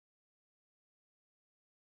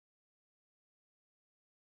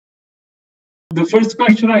The first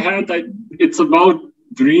question I had, it's about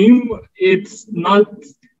dream. It's not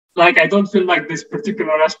like, I don't feel like this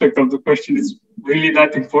particular aspect of the question is really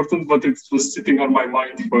that important, but it was sitting on my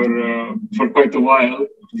mind for quite a while.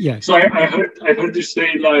 Yes. So I heard you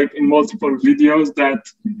say, like, in multiple videos, that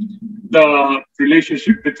the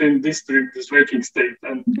relationship between this dream, this waking state,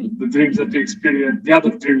 and the dreams that you experience, the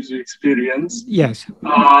other dreams you experience, yes,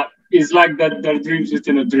 is like that they're dreams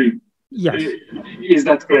within a dream. Yes. Is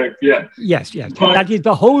that correct? Yeah. Yes, yes. But that is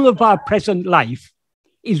the whole of our present life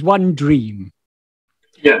is one dream.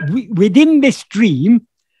 Yeah. Within this dream,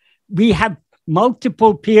 we have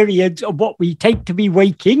multiple periods of what we take to be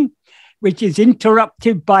waking, which is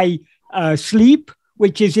interrupted by sleep,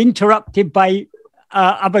 which is interrupted by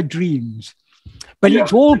other dreams. But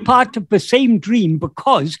it's all part of the same dream,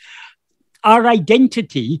 because our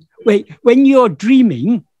identity, when you're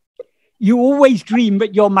dreaming, you always dream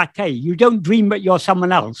that you're Matei. You don't dream that you're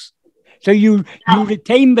someone else. So you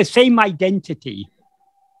retain the same identity.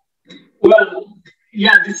 Well,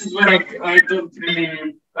 yeah, this is where I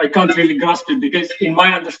can't really grasp it, because in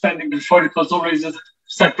my understanding before, it was always just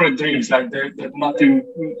separate dreams, like they're nothing,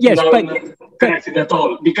 not connected at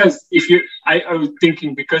all. Because I was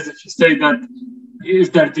thinking, because if you say that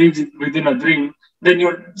if there are dreams within a dream, then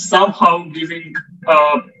you're somehow giving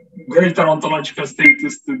greater ontological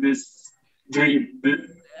status to this dream. With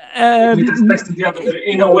respect to the other,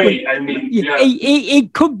 in a way, I mean. Yeah.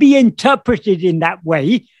 It could be interpreted in that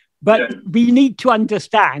way, but we need to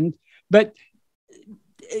understand that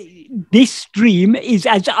this dream is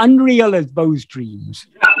as unreal as those dreams.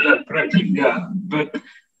 Yeah, correct. Yeah, but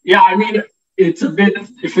yeah, I mean, it's a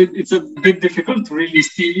bit difficult to really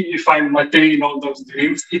see if I'm Matei in all those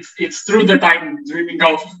dreams. It's true that I'm dreaming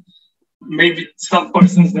of maybe some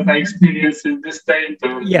persons that I experience in this state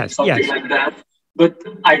or something like that. But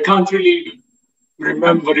I can't really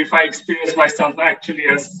remember if I experience myself actually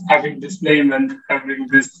as having this name and having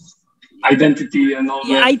this identity and all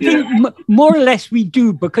that. I think more or less we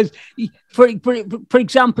do, because for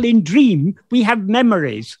example, in dream, we have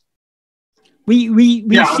memories. We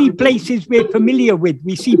see places we're familiar with.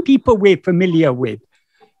 We see people we're familiar with.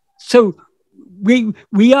 So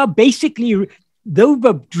we are basically, though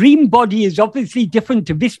the dream body is obviously different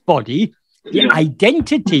to this body, the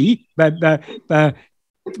identity,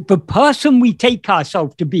 the person we take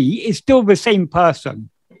ourselves to be is still the same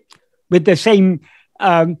person, with the same,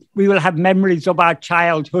 we will have memories of our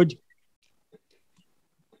childhood.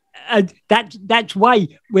 That's why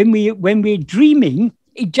when we're dreaming,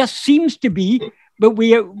 it just seems to be, but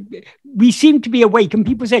we seem to be awake, and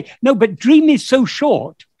people say, no, but dream is so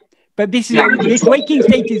short. But this waking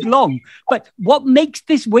state is long. But what makes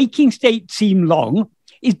this waking state seem long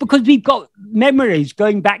is because we've got memories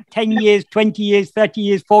going back 10 years, 20 years, 30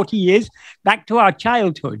 years, 40 years, back to our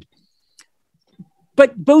childhood.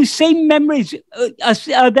 But those same memories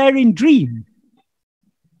are there in dream.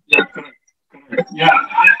 Yeah, correct. Yeah,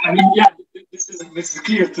 I mean, this is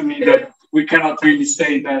clear to me that we cannot really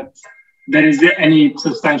say that there is any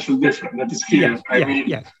substantial difference. That is clear.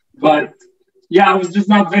 But yeah, I was just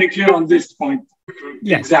not very clear on this point.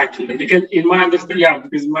 Exactly, because in my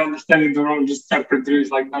understanding, they're all just separate dreams,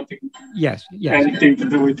 like nothing, anything to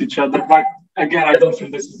do with each other. But again, I don't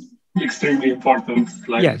think this is extremely important,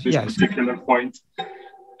 like this particular point.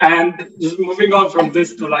 And just moving on from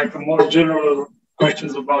this to like more general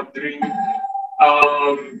questions about dream.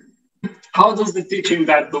 How does the teaching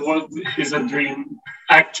that the world is a dream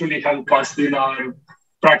actually help us in our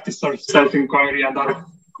practice of self-inquiry and our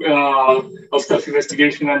of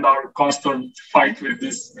self-investigation and our constant fight with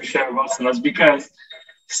this Vishaya vasanas? Because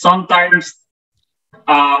sometimes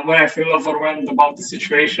when I feel overwhelmed about the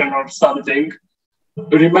situation or something,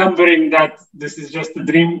 remembering that this is just a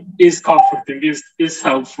dream is comforting, is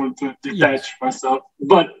helpful to detach myself.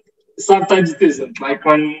 But sometimes it isn't. Like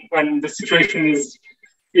when the situation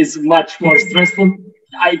is much more stressful,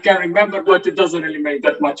 I can remember, but it doesn't really make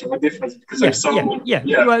that much of a difference because I'm so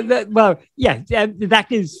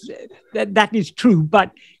that is true.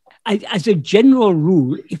 But as a general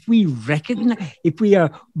rule, if we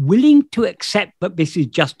are willing to accept that this is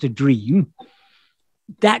just a dream,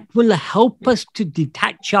 that will help us to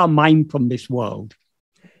detach our mind from this world.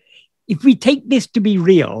 If we take this to be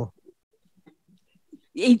real,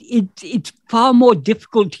 it's far more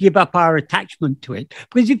difficult to give up our attachment to it.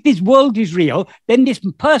 Because if this world is real, then this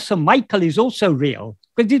person, Michael, is also real.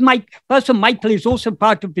 Because this person, Michael, is also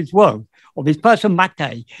part of this world, or this person,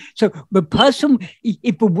 Matei. So the person,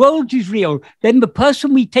 if the world is real, then the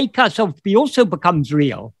person we take ourselves to be also becomes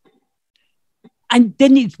real. And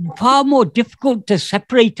then it's far more difficult to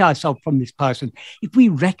separate ourselves from this person. If we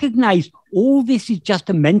recognize all this is just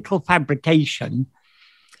a mental fabrication,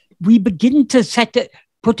 we begin to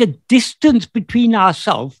put a distance between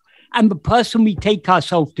ourselves and the person we take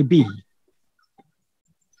ourselves to be.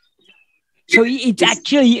 So it's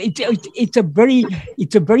actually, it's a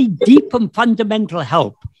very deep and fundamental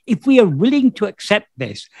help if we are willing to accept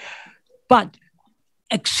this. But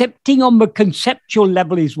accepting on the conceptual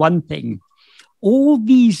level is one thing. All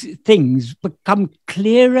these things become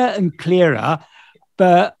clearer and clearer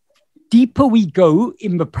the deeper we go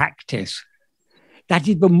in the practice. That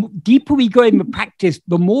is, the deeper we go in the practice,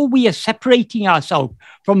 the more we are separating ourselves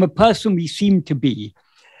from the person we seem to be.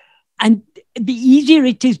 And the easier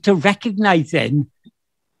it is to recognize then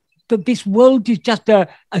that this world is just a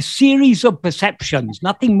series of perceptions,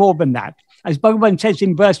 nothing more than that. As Bhagavan says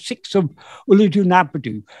in verse 6 of Uludu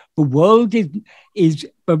Napadu, the world is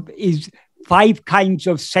 5 kinds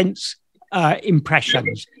of sense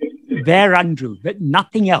impressions, thereunder, but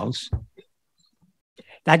nothing else.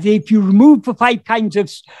 That if you remove the 5 kinds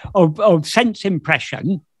of sense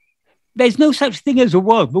impression, there's no such thing as a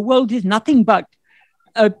world. The world is nothing but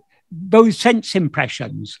those sense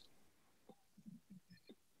impressions.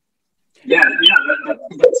 That's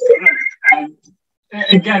correct. And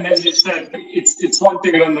again, as you said, it's one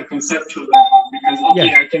thing on the conceptual level, because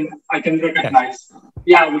I can recognize.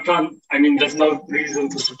 Yeah, we can't. I mean, there's no reason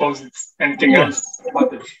to suppose it's anything else.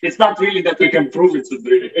 But it's not really that we can prove it's a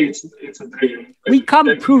dream. It's a dream. We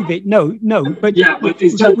can't prove it. No. But but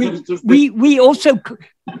it's just we also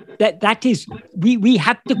that is we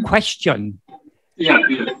have to question.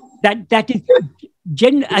 That is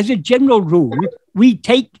as a general rule, we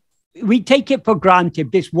take it for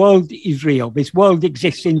granted this world is real. This world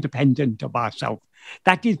exists independent of ourselves.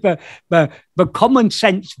 That is the common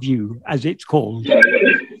sense view, as it's called.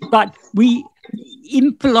 But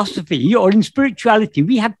in philosophy or in spirituality,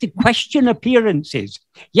 we have to question appearances.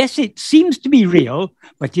 Yes, it seems to be real,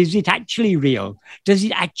 but is it actually real? Does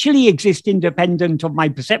it actually exist independent of my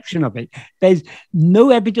perception of it? There's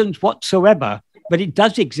no evidence whatsoever, but it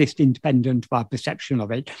does exist independent of our perception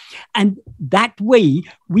of it. And that way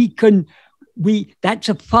that's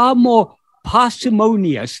a far more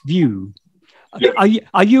parsimonious view. Are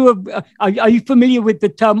you familiar with the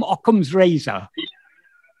term Occam's razor?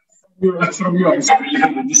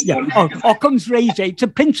 Occam's razor. It's a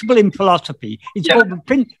principle in philosophy. It's called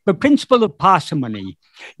the principle of parsimony.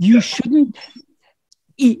 You shouldn't,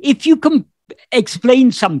 if you can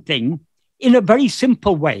explain something in a very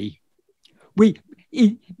simple way, with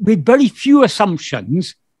very few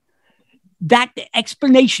assumptions, that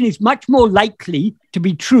explanation is much more likely to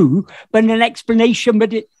be true than an explanation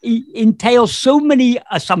that it entails so many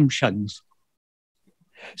assumptions.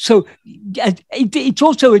 So it's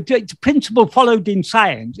also a principle followed in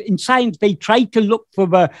science. In science, they try to look for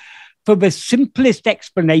the simplest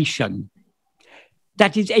explanation.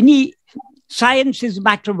 That is, science is a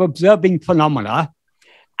matter of observing phenomena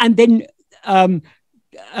and then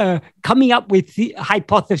coming up with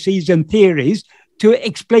hypotheses and theories to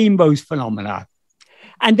explain those phenomena,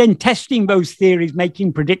 and then testing those theories,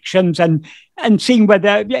 making predictions and seeing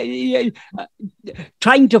whether,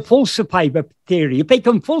 trying to falsify the theory. If they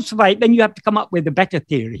can falsify it, then you have to come up with a better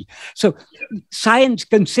theory. So science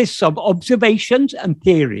consists of observations and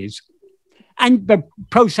theories and the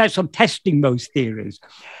process of testing those theories.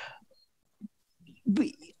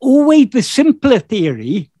 Always the simpler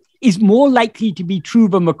theory is more likely to be true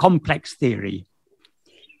than the complex theory.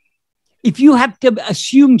 If you have to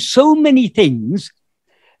assume so many things,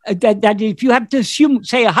 that if you have to assume,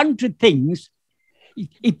 say, 100 things,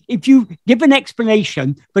 if you give an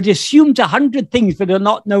explanation but assumes 100 things that are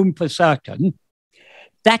not known for certain,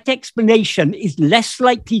 that explanation is less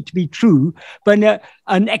likely to be true than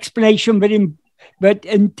an explanation that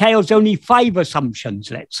entails only 5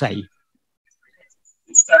 assumptions, let's say.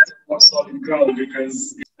 It's that more solid ground,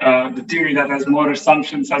 because the theory that has more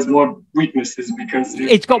assumptions has more weaknesses, because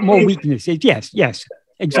it's got more weaknesses. Yes,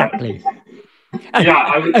 exactly.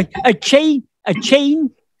 A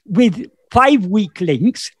chain with 5 weak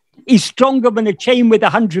links is stronger than a chain with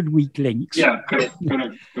 100 weak links. Correct.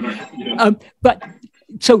 Yeah. But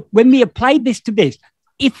so when we apply this to this,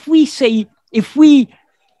 if we say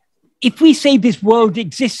this world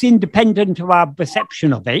exists independent of our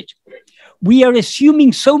perception of it, we are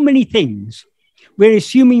assuming so many things. We're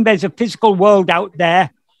assuming there's a physical world out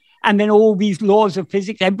there, and then all these laws of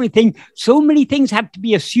physics, everything. So many things have to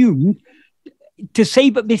be assumed to say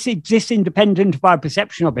that this exists independent of our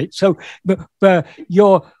perception of it. So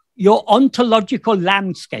your ontological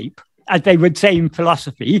landscape, as they would say in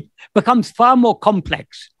philosophy, becomes far more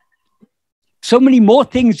complex. so many more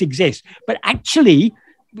things exist. But actually,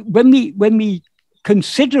 when we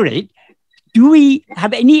consider it, do we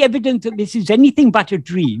have any evidence that this is anything but a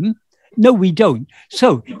dream? No, we don't.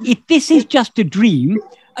 So if this is just a dream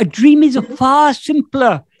is a far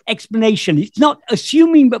simpler explanation. It's not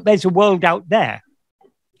assuming that there's a world out there.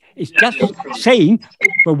 It's just saying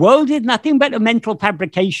the world is nothing but a mental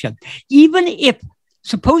fabrication. Even if,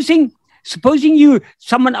 supposing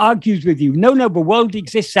someone argues with you, no, the world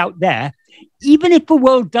exists out there. Even if the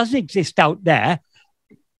world does exist out there,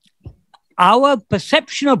 our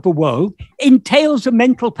perception of the world entails a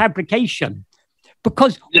mental fabrication,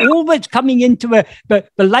 because all that's coming into the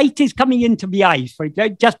light is coming into the eyes. For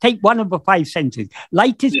just take one of the five senses.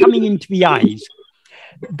 Light is coming into the eyes.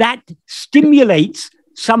 That stimulates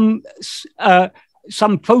some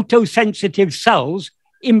photosensitive cells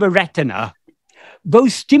in the retina.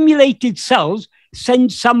 Those stimulated cells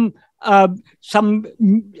send some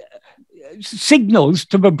signals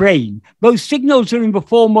to the brain. Those signals are in the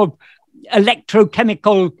form of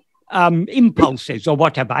electrochemical impulses or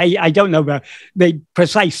whatever. I don't know the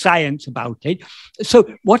precise science about it. So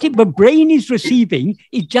what the brain is receiving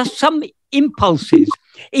is just some impulses.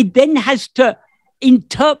 It then has to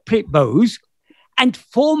interpret those and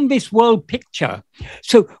form this world picture.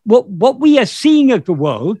 So what we are seeing of the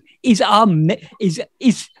world is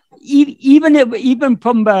even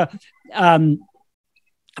from the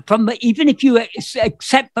even if you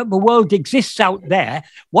accept that the world exists out there,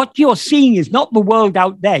 what you're seeing is not the world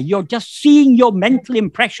out there. You're just seeing your mental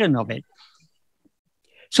impression of it.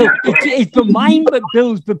 So it's the mind that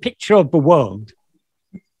builds the picture of the world.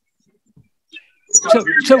 So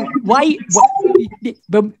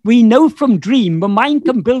we know from dream, the mind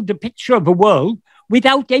can build a picture of the world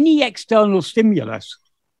without any external stimulus.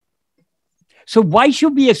 So why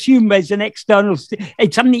should we assume there's an external,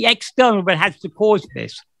 it's something external that has to cause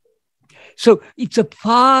this? So it's a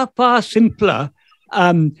far, far simpler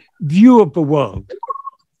view of the world.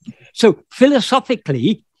 So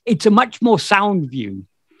philosophically, it's a much more sound view.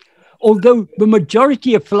 Although the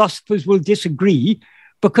majority of philosophers will disagree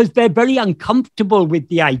because they're very uncomfortable with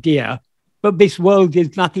the idea that this world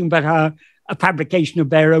is nothing but a fabrication of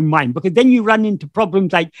their own mind. Because then you run into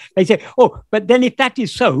problems like they say, oh, but then if that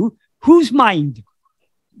is so, whose mind?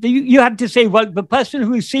 You have to say, well, the person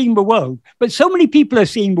who is seeing the world. But so many people are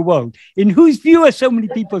seeing the world. In whose view are so many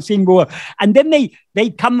people seeing the world? And then they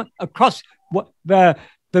come across what the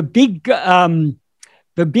big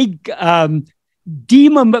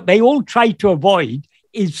demon that they all try to avoid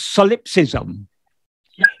is solipsism.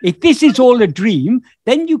 If this is all a dream,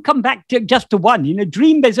 then you come back to just to one. In a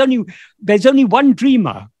dream, there's only one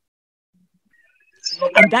dreamer,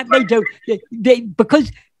 and that they don't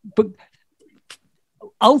but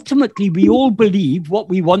ultimately we all believe what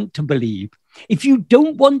we want to believe. If you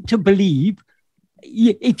don't want to believe,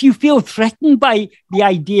 if you feel threatened by the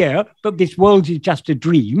idea that this world is just a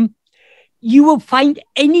dream, you will find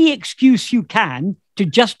any excuse you can to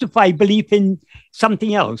justify belief in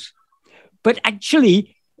something else. But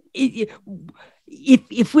actually,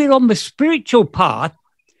 if we're on the spiritual path,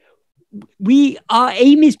 our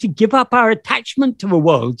aim is to give up our attachment to the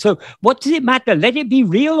world. So what does it matter? Let it be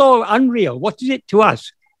real or unreal. What is it to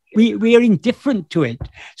us? We are indifferent to it.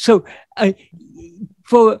 So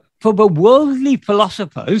for the worldly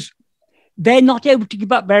philosophers, they're not able to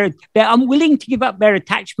give up they're unwilling to give up their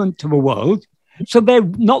attachment to the world. So they're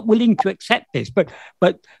not willing to accept this. But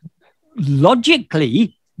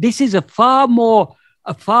logically, this is a view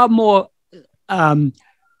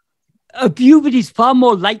that is far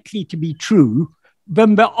more likely to be true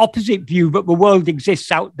than the opposite view that the world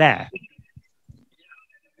exists out there.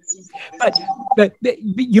 But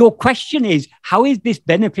your question is, how is this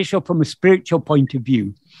beneficial from a spiritual point of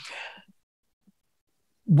view?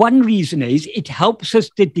 One reason is it helps us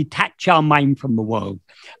to detach our mind from the world.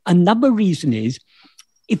 Another reason is,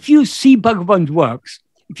 if you see Bhagavan's works,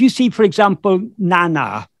 if you see, for example,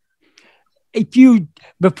 Nana,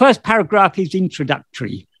 the first paragraph is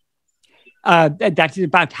introductory. That is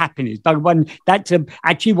about happiness. Bhagavan, that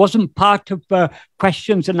actually wasn't part of the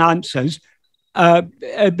questions and answers.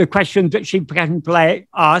 The questions that Sri Prakash Pillai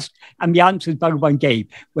asked and the answers Bhagavan gave.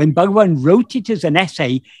 When Bhagavan wrote it as an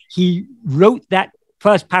essay, he wrote that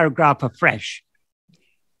first paragraph afresh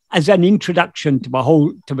as an introduction to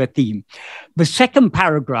the theme. The second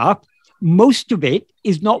paragraph, most of it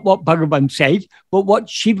is not what Bhagavan said, but what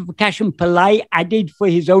Shiva Prakash Pillai added for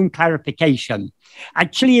his own clarification.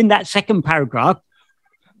 Actually, in that second paragraph,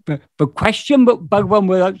 the question that Bhagavan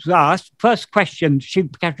was asked, first question Shiva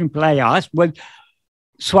Prakash Pillai asked was,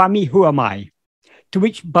 Swami, who am I? To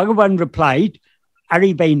which Bhagavan replied,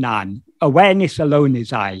 Arivenan, awareness alone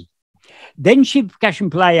is I. Then Shiv Prakasham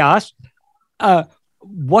Pillai asked,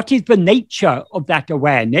 what is the nature of that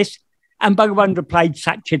awareness? And Bhagavan replied,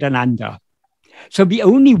 Satchidananda. So the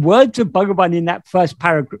only words of Bhagavan in that first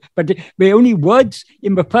paragraph, but the only words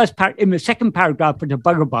in the second paragraph of the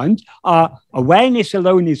Bhagavan are awareness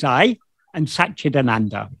alone is I and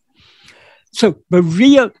Satchidananda. So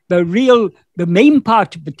the main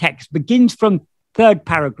part of the text begins from third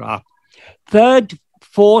paragraph. Third,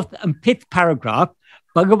 fourth, and fifth paragraph,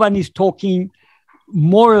 Bhagavan is talking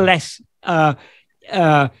more or less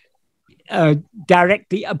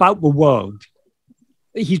directly about the world.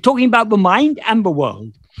 He's talking about the mind and the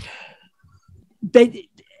world.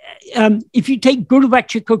 If you take Guru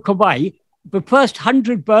Vachika Kavai, the first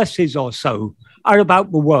 100 verses or so are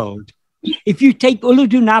about the world. If you take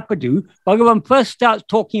Uludu Napadu, Bhagavan first starts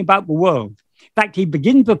talking about the world. In fact, he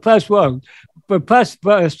begins the first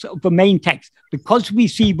verse of the main text, because we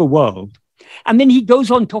see the world. And then he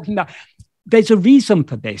goes on talking about, there's a reason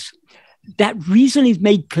for this. That reason is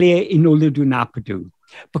made clear in Uludu Napadu.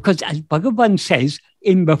 Because as Bhagavan says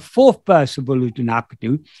in the fourth verse of Uludu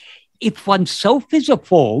Napadu, if oneself is a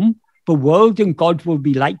form, the world and God will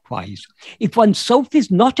be likewise. If oneself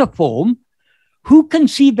is not a form, who can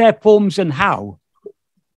see their forms and how?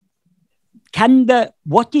 Can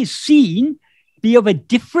what is seen be of a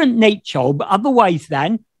different nature otherwise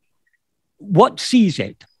than what sees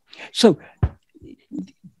it? So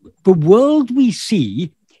the world we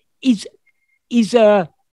see it is the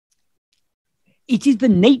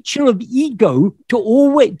nature of ego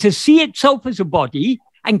to see itself as a body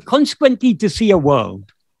and consequently to see a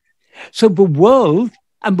world. So the world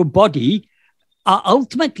and the body are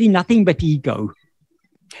ultimately nothing but ego.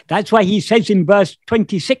 That's why he says in verse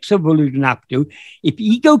 26 of Uludu Napadu, if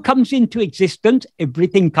ego comes into existence,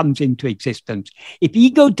 everything comes into existence. If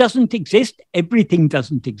ego doesn't exist, everything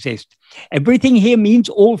doesn't exist. Everything here means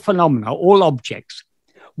all phenomena, all objects.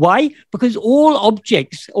 Why? Because all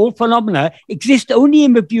objects, all phenomena exist only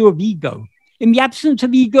in the view of ego. In the absence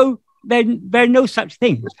of ego, there are no such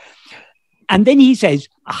things. And then he says,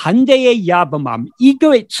 Ahandeye Yabamam,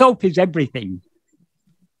 ego itself is everything.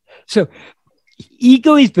 So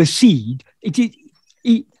ego is the seed. It is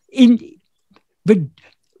in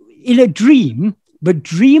a dream, the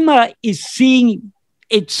dreamer is seeing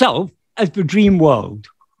itself as the dream world.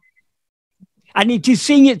 And it is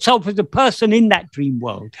seeing itself as a person in that dream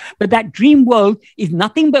world. But that dream world is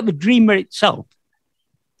nothing but the dreamer itself.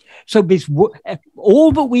 So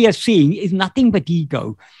all that we are seeing is nothing but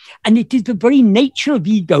ego. And it is the very nature of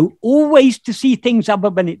ego always to see things other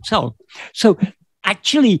than itself. So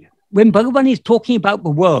actually, when Bhagavan is talking about the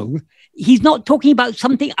world, he's not talking about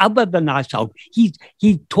something other than ourselves. He's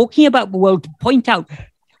talking about the world to point out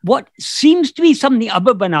what seems to be something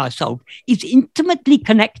other than ourselves is intimately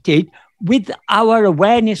connected with our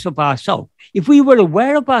awareness of ourselves. If we were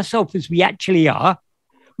aware of ourselves as we actually are,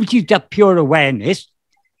 which is just pure awareness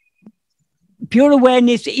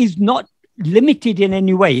is not limited in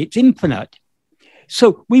any way. It's infinite.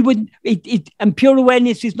 So and pure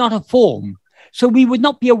awareness is not a form. So we would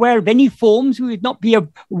not be aware of any forms. We would not be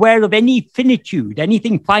aware of any finitude,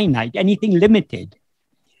 anything finite, anything limited.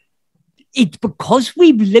 It's because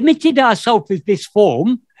we've limited ourselves as this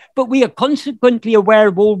form, but we are consequently aware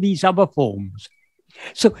of all these other forms.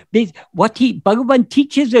 So what Bhagavan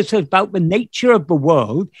teaches us about the nature of the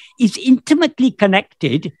world is intimately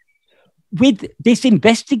connected with this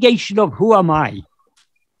investigation of who am I?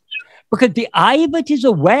 Because the I that is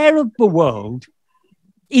aware of the world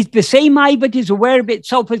is the same I that is aware of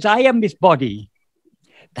itself as I am this body.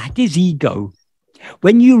 That is ego.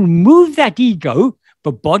 When you remove that ego,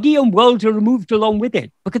 the body and world are removed along with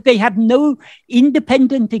it because they have no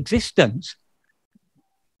independent existence.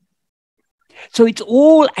 So it's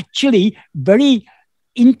all actually very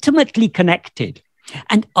intimately connected.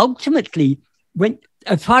 And ultimately,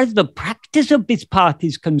 as far as the practice of this path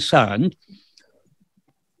is concerned,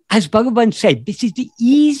 as Bhagavan said, this is the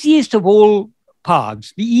easiest of all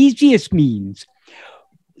paths, the easiest means.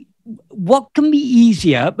 What can be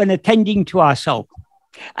easier than attending to ourselves?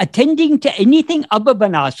 Attending to anything other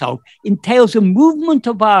than ourselves entails a movement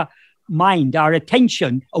of our mind, our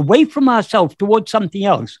attention away from ourselves towards something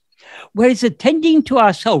else. Whereas attending to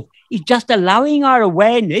ourselves is just allowing our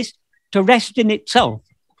awareness to rest in itself.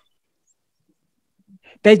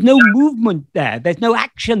 There's no movement there. There's no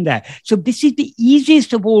action there. So this is the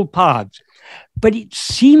easiest of all paths. But it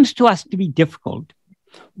seems to us to be difficult.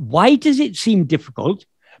 Why does it seem difficult?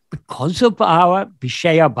 Because of our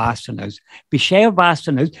Vishaya Vasanas.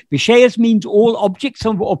 Vishayas means all objects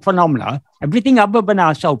or phenomena. Everything other than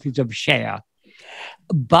ourselves is a Vishaya.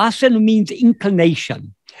 Vasana means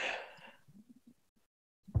inclination.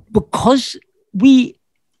 because we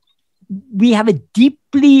have a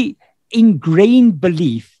deeply ingrained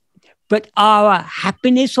belief that our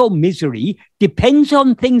happiness or misery depends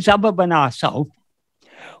on things other than ourselves,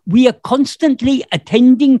 we are constantly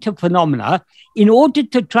attending to phenomena in order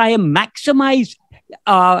to try and maximize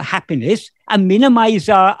our happiness and minimize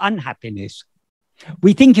our unhappiness.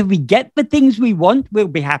 We think if we get the things we want, we'll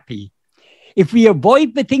be happy. If we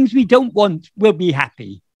avoid the things we don't want, we'll be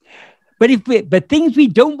happy. But if the things we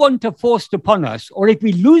don't want are forced upon us, or if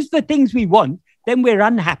we lose the things we want, then we're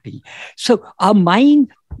unhappy. So our mind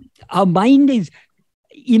is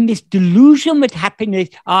in this delusion that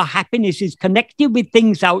our happiness is connected with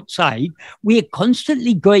things outside. We are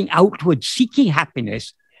constantly going outward, seeking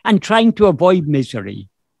happiness and trying to avoid misery.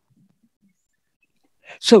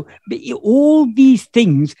 So all these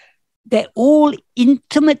things, they're all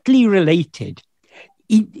intimately related.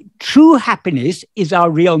 True happiness is our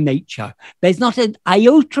real nature. There's not an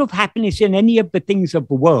iota of happiness in any of the things of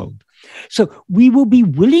the world. So we will be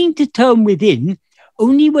willing to turn within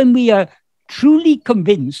only when we are truly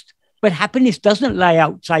convinced that happiness doesn't lie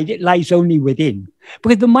outside, it lies only within.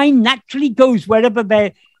 Because the mind naturally goes wherever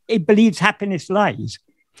it believes happiness lies.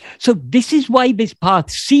 So this is why this path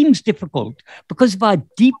seems difficult, because of our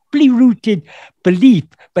deeply rooted belief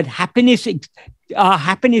that our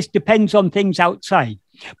happiness depends on things outside.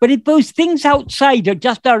 But if those things outside are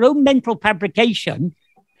just our own mental fabrication,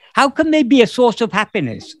 how can they be a source of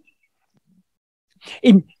happiness?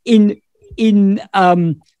 In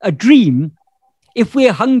a dream, if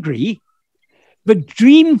we're hungry, the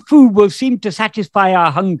dream food will seem to satisfy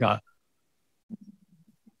our hunger.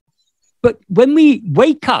 But when we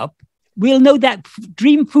wake up, we'll know that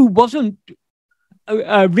dream food wasn't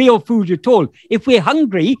a real food at all. If we're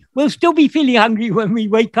hungry, we'll still be feeling hungry when we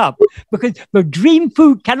wake up, because the dream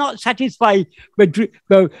food cannot satisfy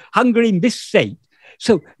the hunger in this state.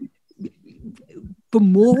 So the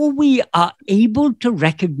more we are able to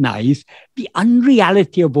recognize the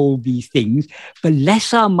unreality of all these things, the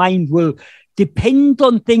less our mind will depend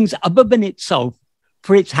on things other than itself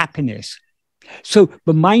for its happiness. So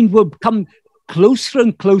the mind will come closer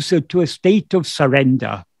and closer to a state of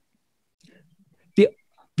surrender.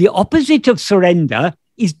 The opposite of surrender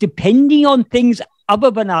is depending on things other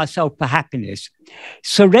than ourselves for happiness.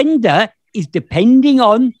 Surrender is depending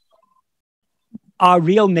on our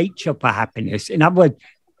real nature for happiness. In other words,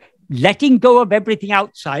 letting go of everything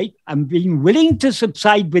outside and being willing to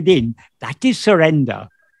subside within, that is surrender.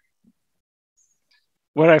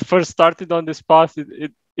 When I first started on this path,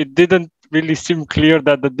 it didn't really seem clear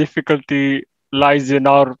that the difficulty lies in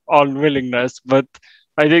our unwillingness. But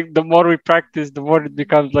I think the more we practice, the more it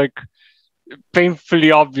becomes like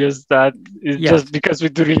painfully obvious that it's just because we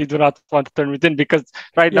really do not want to turn within. Because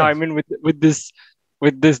now, I mean, with this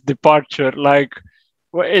departure, like,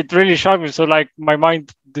 it really shocked me. So like my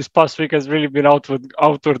mind this past week has really been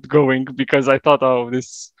outward going, because I thought, oh,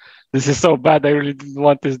 this is so bad. I really didn't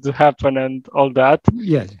want this to happen and all that.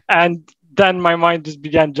 Yes. And then my mind just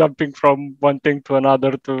began jumping from one thing to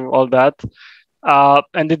another to all that.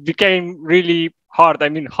 And it became really hard. I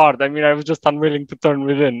mean, I was just unwilling to turn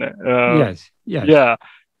within. Yes. Yeah.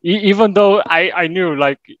 Even though I knew,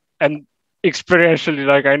 like, and experientially,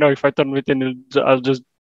 like, I know if I turn within, it'll just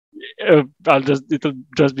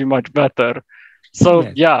be much better. So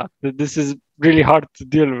this is really hard to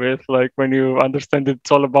deal with, like, when you understand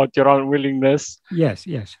it's all about your own willingness. Yes.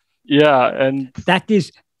 Yeah. And that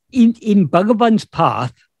is in Bhagavan's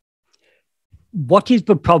path. What is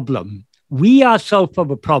the problem? We ourselves are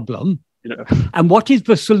the problem. Yeah. And what is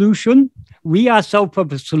the solution? We ourselves are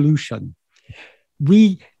the solution.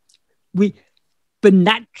 The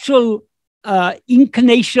natural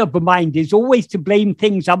inclination of the mind is always to blame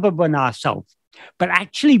things other than ourselves. But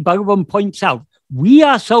actually, Bhagavan points out, we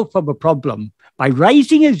ourselves are the problem. By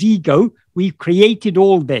rising as ego, we've created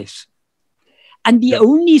all this. And the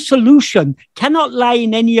only solution cannot lie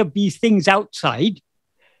in any of these things outside,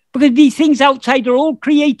 because these things outside are all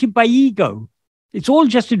created by ego. It's all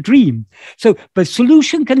just a dream. So the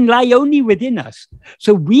solution can lie only within us.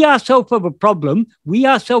 So we ourselves are the problem. We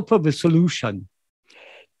ourselves are the solution.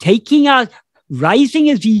 Rising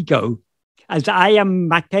as ego, as I am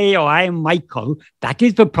Matei or I am Michael, that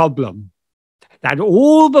is the problem. That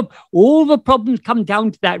all the problems come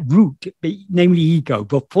down to that root, namely ego,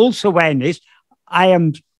 the false awareness. I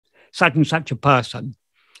am such and such a person.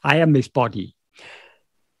 I am this body.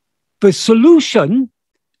 The solution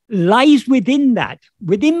lies within that.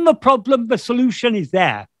 Within the problem, the solution is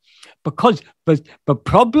there. Because the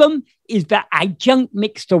problem is the adjunct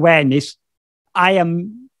mixed awareness. I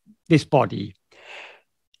am this body.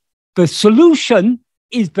 The solution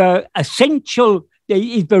is the essential,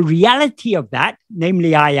 is the reality of that,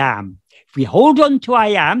 namely I am. If we hold on to I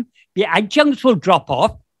am, the adjuncts will drop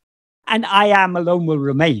off and I am alone will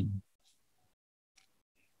remain.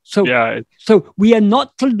 So, so we are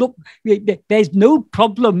not to look, there's no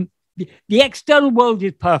problem. The external world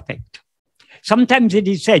is perfect. Sometimes it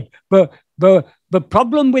is said, but the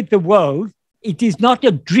problem with the world, it is not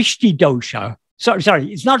a drishti dosha.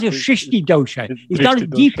 Sorry, it's not a shrishti dosha. It's not a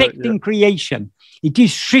defect in creation. It is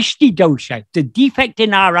shrishti dosha. It's a defect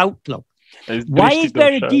in our outlook. Why is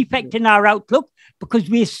there a defect in our outlook? Because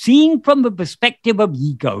we're seeing from the perspective of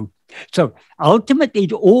ego. So ultimately,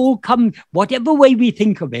 it all comes, whatever way we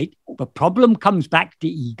think of it, the problem comes back to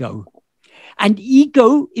ego. And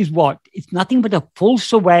ego is what? It's nothing but a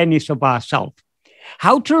false awareness of ourself.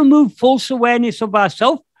 How to remove false awareness of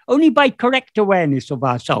ourself? Only by correct awareness of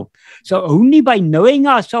ourselves. So only by knowing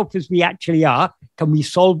ourselves as we actually are can we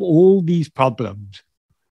solve all these problems.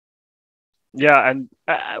 Yeah, and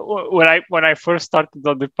when I first started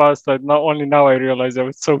on the path, not only now I realize I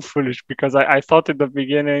was so foolish, because I thought in the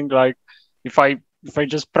beginning, like, if I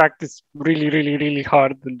just practice really, really, really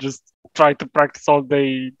hard and just try to practice all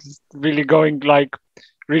day, just really going, like,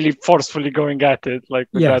 really forcefully going at it, like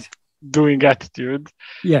with that doing attitude.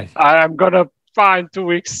 Yes, I'm gonna find 2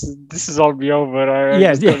 weeks. This is all be over. I'm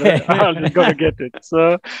just gonna get it.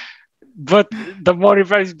 So. But the more you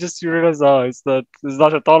practice, just you realize, it's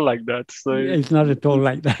not at all like that. So it's not at all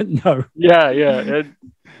like that. No. Yeah.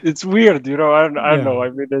 It's weird, I don't know. I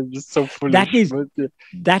mean, it's just so foolish.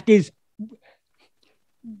 That is.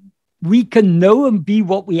 We can know and be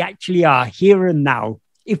what we actually are here and now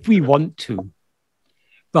if we want to.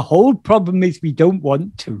 The whole problem is we don't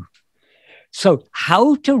want to. So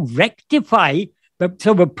how to rectify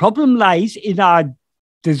so the problem lies in our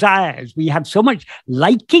desires. We have so much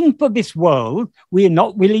liking for this world, we are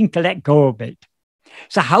not willing to let go of it.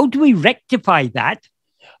 So how do we rectify that?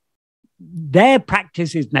 Their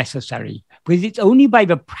practice is necessary, because it's only by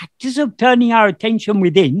the practice of turning our attention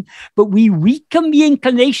within, but we weaken the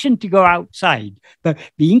inclination to go outside. The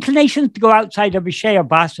inclinations to go outside are Vishaya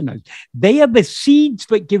vasanas. They are the seeds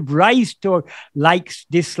that give rise to likes,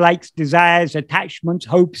 dislikes, desires, attachments,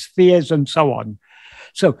 hopes, fears, and so on.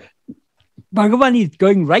 So Bhagavan is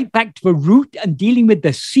going right back to the root and dealing with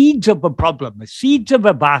the seeds of the problem, the seeds of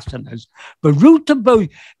the vasanas. The root of those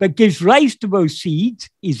that gives rise to those seeds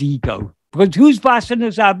is ego. Because whose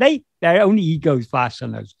vasanas are they? They're only ego's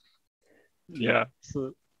vasanas. Yeah.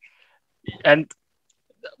 So, and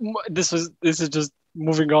this is just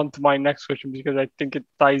moving on to my next question, because I think it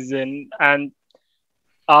ties in. And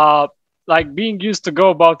like being used to go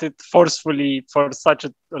about it forcefully for such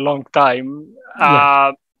a long time.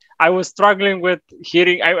 I was struggling with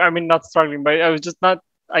hearing, I mean, not struggling, but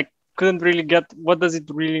I couldn't really get, what does it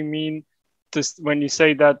really mean when you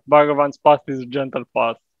say that Bhagavan's path is a gentle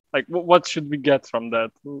path? Like, what should we get from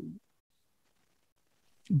that?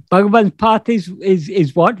 Bhagavan's path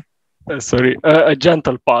is what? A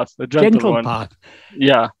gentle path, a gentle one. Path.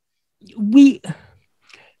 Yeah. We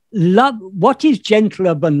love, what is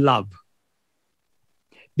gentler than love?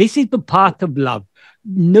 This is the path of love.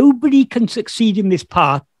 Nobody can succeed in this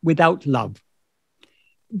path without love.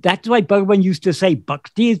 That's why Bhagavan used to say,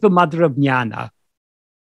 Bhakti is the mother of jnana.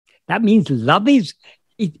 That means love is,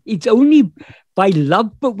 it's only by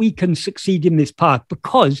love that we can succeed in this path,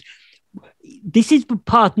 because this is the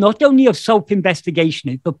path not only of self-investigation,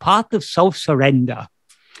 it's the path of self-surrender.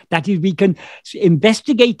 That is, we can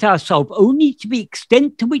investigate ourselves only to the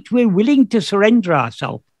extent to which we're willing to surrender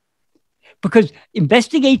ourselves. Because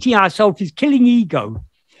investigating ourselves is killing ego.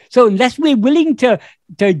 So unless we're willing to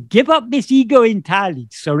give up this ego entirely,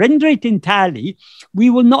 surrender it entirely, we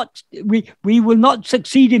will not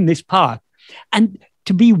succeed in this path. And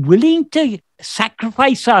to be willing to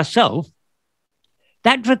sacrifice ourselves,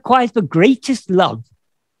 that requires the greatest love.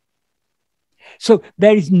 So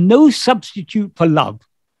there is no substitute for love.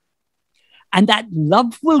 And that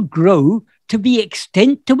love will grow to the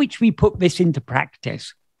extent to which we put this into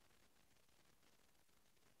practice.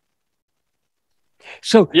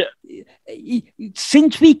 So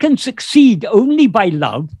since we can succeed only by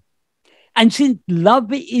love, and since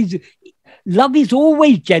love is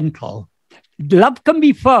always gentle, love can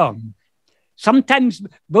be firm. Sometimes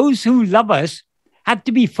those who love us have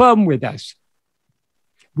to be firm with us.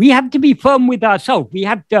 We have to be firm with ourselves. We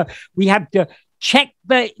have to check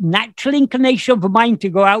the natural inclination of the mind to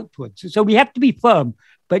go outwards. So we have to be firm,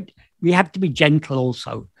 but we have to be gentle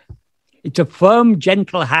also. It's a firm,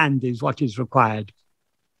 gentle hand is what is required.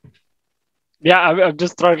 Yeah, I'm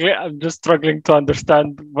just struggling to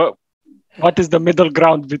understand what is the middle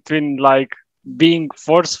ground between like being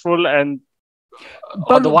forceful and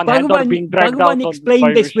on the one hand, or being dragged out Bhagavan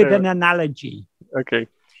explained this with an analogy. Okay.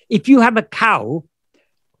 If you have a cow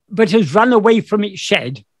but has run away from its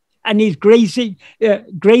shed and is grazing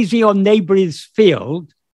on neighbor's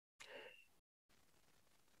field,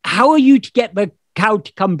 how are you to get the cow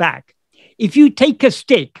to come back? If you take a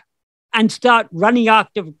stick and start running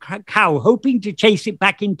after the cow, hoping to chase it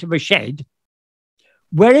back into the shed,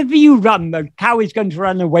 wherever you run, the cow is going to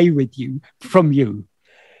run away from you.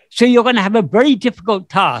 So you're going to have a very difficult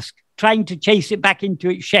task trying to chase it back into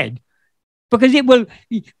its shed, because it will,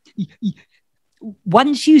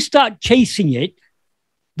 once you start chasing it,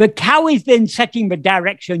 the cow is then setting the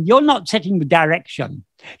direction. You're not setting the direction.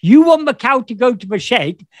 You want the cow to go to the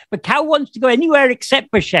shed. The cow wants to go anywhere except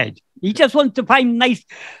the shed. He just wants to find nice.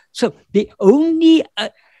 So the only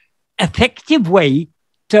effective way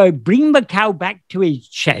to bring the cow back to his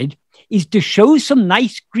shed is to show some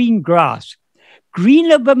nice green grass.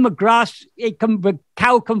 Greener than the grass the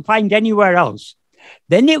cow can find anywhere else.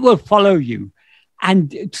 Then it will follow you.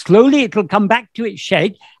 And slowly it will come back to its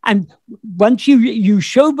shed. And once you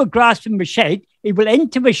show the grass in the shed, it will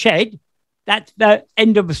enter the shed. That's the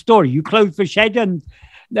end of the story. You close the shed and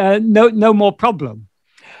no more problem.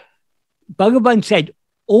 Bhagavan said,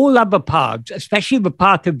 all other paths, especially the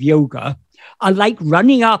path of yoga, are like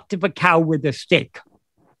running after the cow with a stick.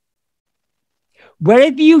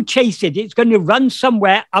 Wherever you chase it, it's going to run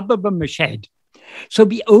somewhere other than the shed. So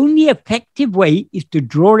the only effective way is to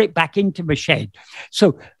draw it back into the shed.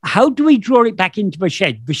 So how do we draw it back into the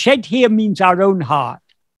shed? The shed here means our own heart.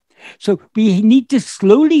 So we need to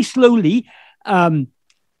slowly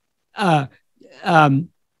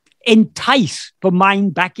entice the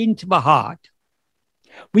mind back into the heart.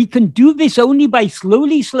 We can do this only by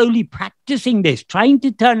slowly practicing this, trying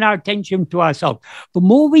to turn our attention to ourselves. The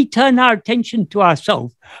more we turn our attention to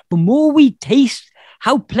ourselves, the more we taste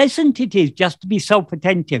how pleasant it is just to be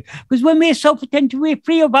self-attentive. Because when we're self-attentive, we're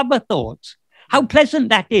free of other thoughts. How pleasant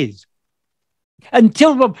that is.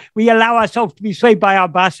 Until we allow ourselves to be swayed by our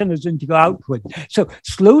vasanas and to go outward. So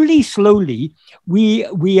slowly,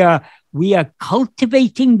 we are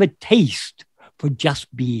cultivating the taste for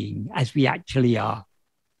just being as we actually are.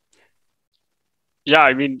 Yeah,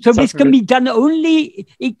 I mean... So this can be done only...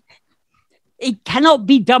 It cannot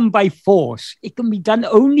be done by force. It can be done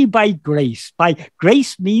only by grace. By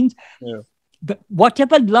grace means that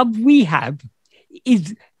whatever love we have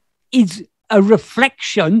is a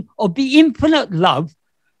reflection of the infinite love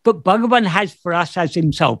that Bhagavan has for us as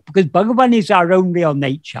himself, because Bhagavan is our own real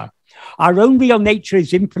nature. Our own real nature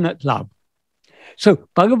is infinite love. So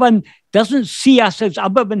Bhagavan doesn't see us as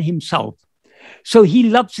other than himself. So he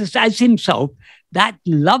loves us as himself. That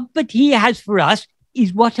love that he has for us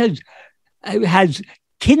is what has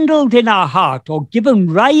kindled in our heart or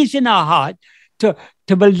given rise in our heart to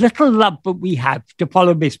the little love that we have to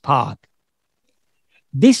follow this path.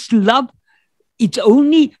 This love, it's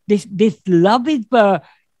only, this love is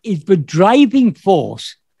the driving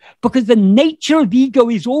force, because the nature of ego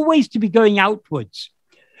is always to be going outwards.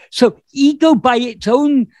 So ego by its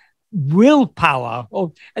own willpower,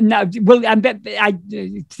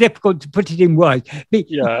 it's difficult to put it in words,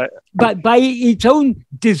 but by its own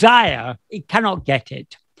desire, it cannot get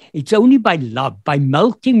it. It's only by love, by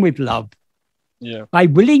melting with love, by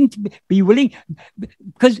willing to be willing.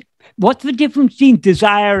 Because what's the difference between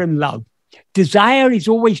desire and love? Desire is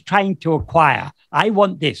always trying to acquire. I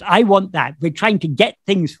want this, I want that. We're trying to get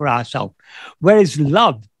things for ourselves. Whereas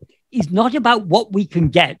love is not about what we can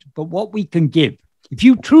get, but what we can give. If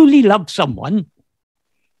you truly love someone,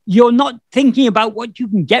 you're not thinking about what you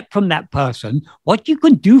can get from that person, what you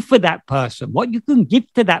can do for that person, what you can give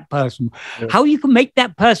to that person, how you can make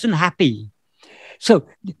that person happy. So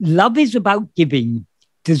love is about giving.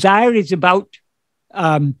 Desire is about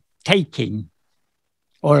taking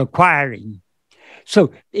or acquiring.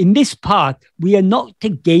 So in this path, we are not to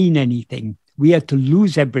gain anything. We are to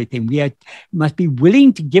lose everything. Must be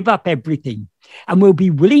willing to give up everything. And we'll be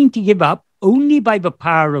willing to give up only by the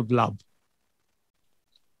power of love.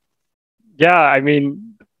 Yeah, I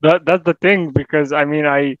mean, that's the thing, because I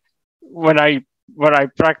mean, when I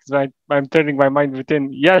practice, I'm turning my mind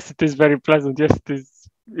within. Yes, it is very pleasant. Yes, it is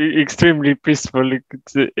extremely peaceful.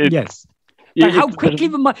 Yes. But how quickly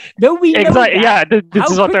the mind, though we know that,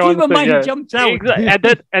 this is what I want to say. Mind jumps out. Exactly.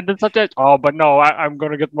 and then such as, but no, I'm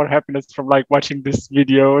gonna get more happiness from like watching this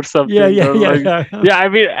video or something. Yeah. I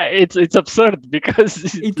mean, it's absurd,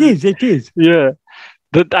 because it is. Yeah,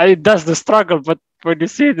 that's the struggle. But when you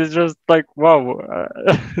see it, it's just like, wow.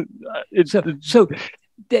 So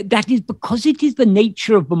that is because it is the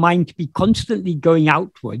nature of the mind to be constantly going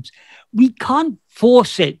outwards. We can't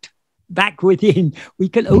force it. back within, we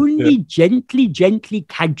can only gently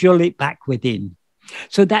cajole it back within.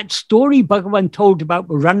 So that story Bhagavan told about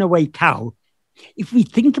the runaway cow, if we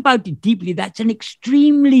think about it deeply, that's an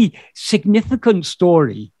extremely significant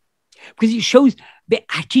story because it shows the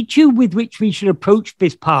attitude with which we should approach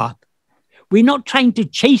this path. We're not trying to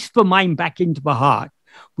chase the mind back into the heart.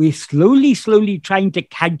 We're slowly trying to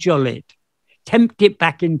cajole it, tempt it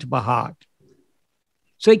back into the heart.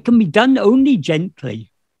 So it can be done only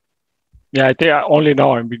gently. Yeah, I think only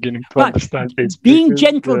now I'm beginning to understand this. Being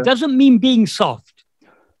gentle doesn't mean being soft.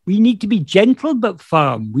 We need to be gentle but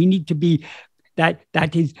firm. We need to be,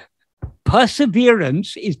 that is,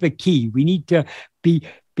 perseverance is the key. We need to be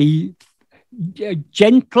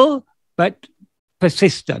gentle but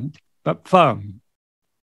persistent but firm.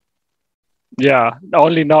 Yeah,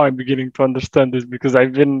 only now I'm beginning to understand this because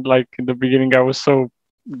I've been like in the beginning, I was so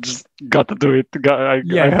just got to do it. I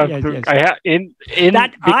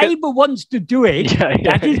wants to do it.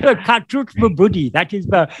 That is the Katrutva Buddhi. That is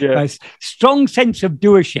the strong sense of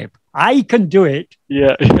doership. I can do it.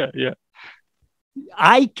 Yeah.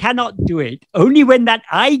 I cannot do it. Only when that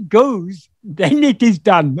I goes, then it is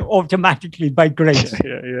done automatically by grace.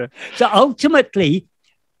 Yeah. So ultimately,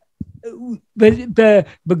 the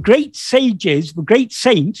great sages, the great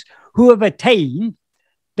saints who have attained,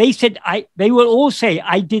 they said, they will all say,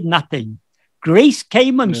 I did nothing. Grace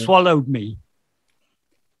came and swallowed me.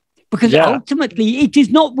 Because ultimately, it is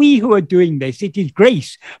not we who are doing this, it is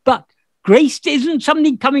grace. But grace isn't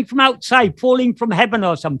something coming from outside, falling from heaven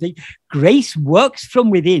or something. Grace works from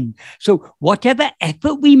within. So whatever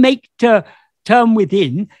effort we make to turn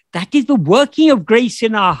within, that is the working of grace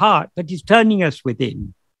in our heart that is turning us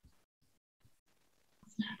within.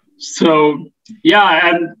 So,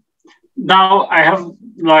 and now I have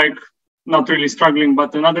like not really struggling,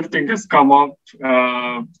 but another thing has come up.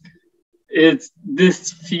 It's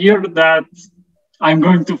this fear that I'm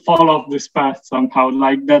going to fall off this path somehow,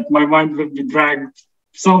 like that my mind will be dragged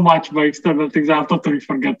so much by external things. I'll totally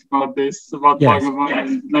forget about this, about Bhagavan.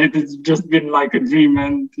 And, like, it's just been like a dream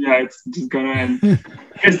and it's just gonna end.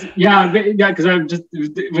 Because I'm just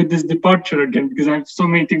with this departure again, because I have so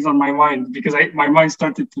many things on my mind, because my mind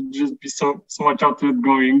started to just be so much outward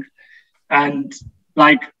going. And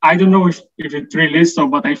like, I don't know if it really is so,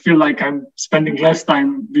 but I feel like I'm spending less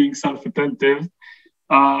time being self-attentive.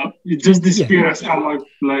 It just this fear has come up,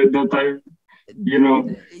 like that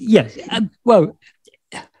Yes. Well,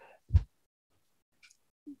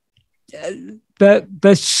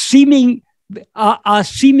 the seeming, our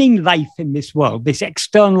seeming life in this world, this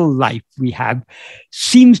external life we have,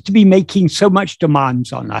 seems to be making so much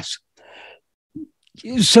demands on us.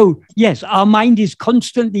 So, yes, our mind is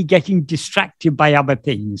constantly getting distracted by other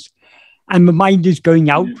things, and the mind is going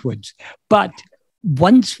outwards. But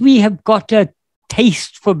once we have got a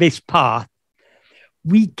taste for this path,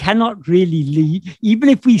 we cannot really leave. Even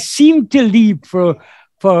if we seem to leave for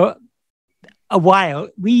a while,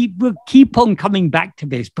 we will keep on coming back to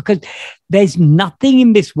this, because there's nothing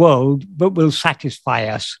in this world that will satisfy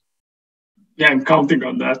us. Yeah, I'm counting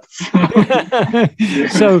on that.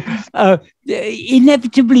 So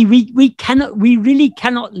inevitably, we really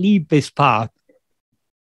cannot leave this path.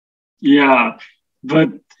 Yeah, but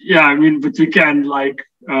we can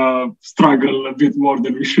struggle a bit more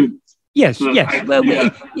than we should. Yes.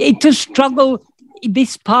 It's a struggle.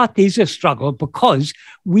 This path is a struggle because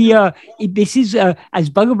this is,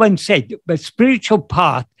 as Bhagavan said, the spiritual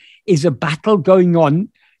path is a battle going on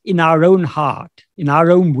in our own heart, in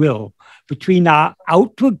our own will, between our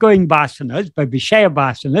outward going vasanas, the Vishaya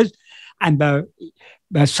vasanas, and the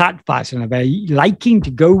Sat vasana, the liking to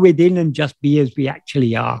go within and just be as we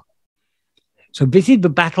actually are. So this is the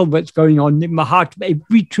battle that's going on in the heart of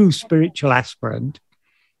every true spiritual aspirant.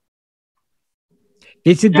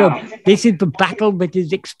 This is the battle that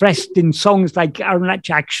is expressed in songs like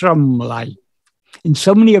Arunachaksharam. In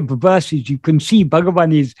so many of the verses, you can see what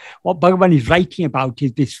Bhagavan is writing about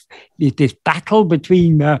is this battle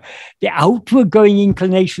between the outward going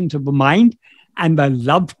inclinations of the mind and the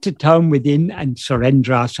love to turn within and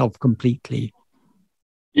surrender ourselves completely.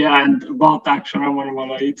 Yeah, and about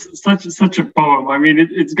Ramana, it's such a poem. I mean,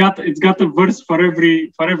 it's got a verse for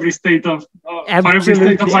every state of life we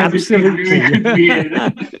could be in.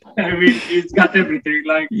 I mean, it's got everything.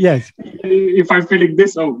 Like, yes, if I'm feeling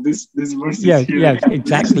this verse is here. Yes,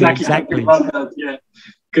 exactly. About that, yeah,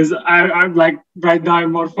 because I'm like right now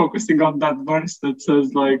I'm more focusing on that verse that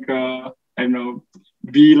says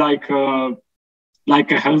be like a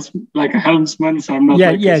helmsman. So I'm not.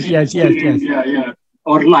 Yeah.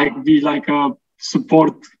 Or be like a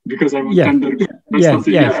support because I'm a tender.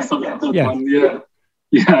 Yes. One.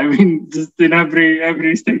 Yeah, I mean, just in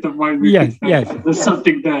every state of mind. Yes, there's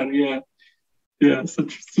something there. Yeah,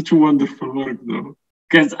 such a wonderful work, though.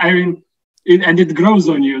 Because I mean, it grows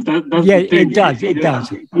on you. That's the thing. It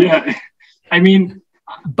does. Yeah, I mean,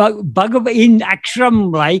 Bhagavan in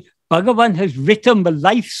Aksharam, Bhagavan has written the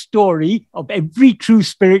life story of every true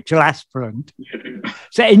spiritual aspirant. Yeah.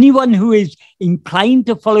 So anyone who is inclined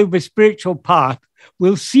to follow the spiritual path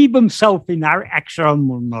will see themselves in our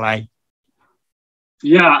Aksharam.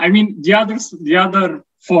 Yeah, I mean, the other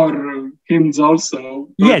 4 hymns also.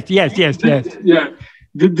 Yes. Yeah,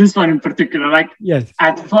 this one in particular. Yes.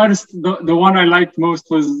 At first, the one I liked most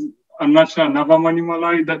was Anacha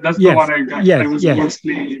Navamanimalai. That's the one I got. I was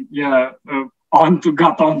mostly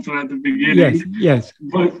got onto at the beginning. Yes.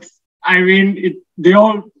 But I mean, it's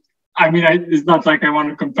not like I want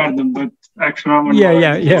to compare them, but actually,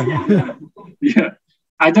 yeah.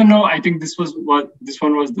 I don't know. I think this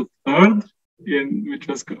one was the third, which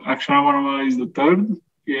was Aksharamana is the third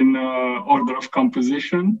in order of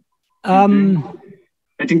composition.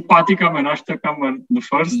 I think Patikam and Ashtakam were the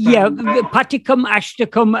first. Yeah, Patikam,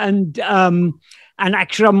 Ashtakam, and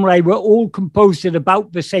Aksharam were all composed at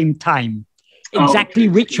about the same time. Exactly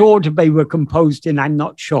which order they were composed in, I'm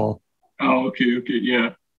not sure. Oh, okay,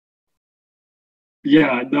 yeah.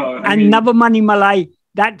 Yeah, no. And Navamanimalai,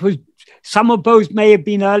 that was, some of those may have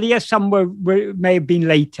been earlier, some may have been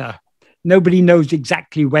later. Nobody knows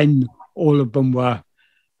exactly when all of them were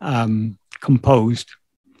composed.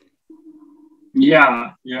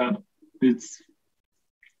 Yeah.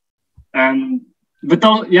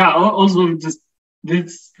 Also just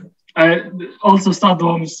this. Also,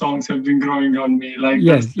 Sadhom's songs have been growing on me.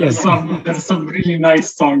 There's some really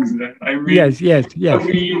nice songs there. I mean, yes.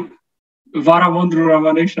 Varamondru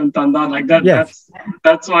Ramanation Tandan,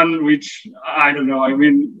 that's one which I don't know. I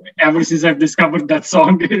mean, ever since I've discovered that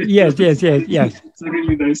song, yes. It's a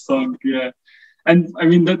really nice song, yeah. And I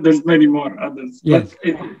mean, there's many more others. Yes.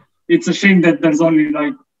 But it's a shame that there's only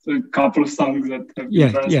a couple of songs that have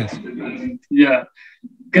been translated. And, yeah,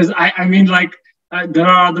 because I mean, there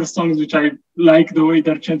are other songs which I like the way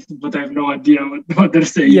they're chanted, but I have no idea what they're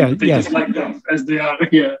saying. Yeah, they just like them as they are.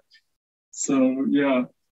 Yeah. So yeah.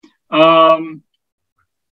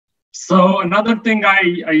 So another thing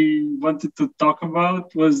I wanted to talk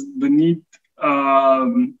about was the need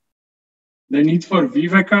for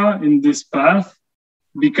viveka in this path,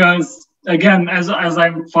 because again, as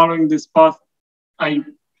I'm following this path, I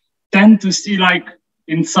tend to see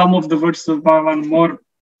in some of the verses of Bhagavan more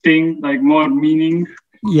more meaning.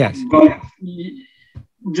 Yes. But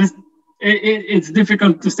just it's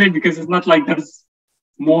difficult to say because it's not like there's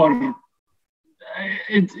more.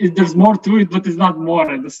 There's more to it, but it's not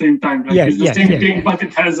more at the same time. It's the same thing, but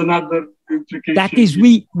it has another implication. That is,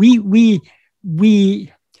 we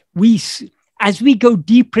as we go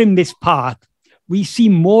deeper in this path, we see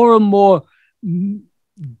more and more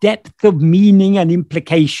depth of meaning and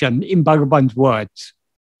implication in Bhagavan's words.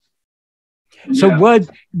 So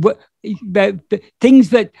the things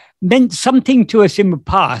that meant something to us in the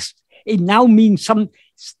past, it now means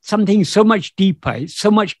something so much deeper, it's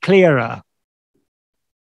so much clearer.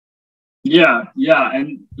 Yeah,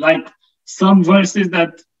 and some verses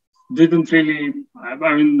that didn't really,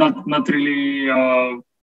 not really,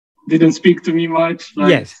 didn't speak to me much.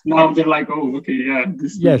 Now they're oh, okay, yeah.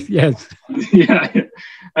 Yes. Yeah,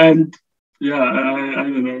 and yeah, I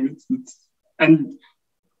don't know. It's and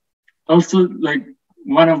also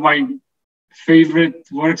one of my favorite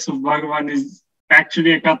works of Bhagavan is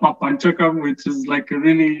actually Ekatma Panchakam, which is I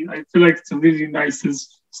feel like it's a really nice,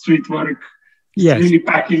 sweet work. Yes. Really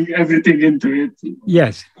packing everything into it.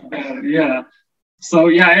 Yes. Yeah. So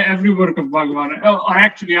every work of Bhagavan, or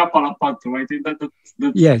actually Apalapattu, I think that's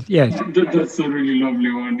yes. That's a really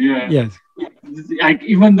lovely one. Yeah. Yes.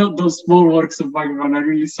 Even though those small works of Bhagavan are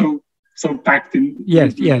really so packed in.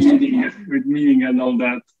 Yes. With meaning and all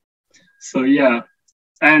that. So yeah,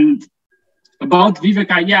 and about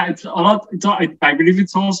Viveka, it's a lot. I believe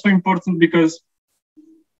it's also important because.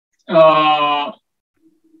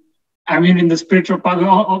 In the spiritual path,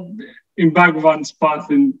 in Bhagavan's path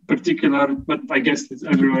in particular, but I guess it's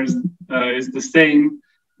everywhere is the same.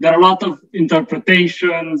 There are a lot of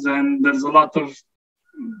interpretations, and there's a lot of,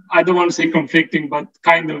 I don't want to say conflicting, but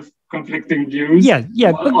kind of conflicting views.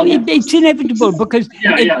 Yeah, but it's inevitable because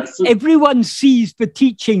everyone sees the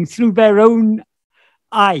teaching through their own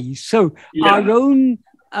eyes. So our own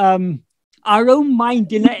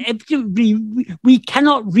mind, inevitably, we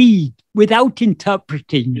cannot read without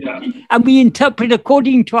interpreting. Yeah. And we interpret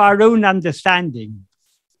according to our own understanding.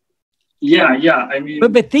 Yeah, yeah. I mean,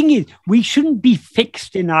 but the thing is, we shouldn't be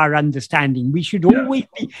fixed in our understanding. We should always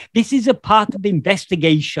be. This is a part of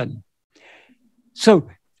investigation. So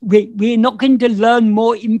we're not going to learn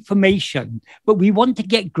more information, but we want to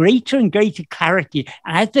get greater and greater clarity.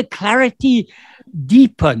 And as the clarity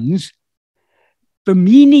deepens, the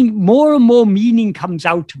meaning, more and more meaning comes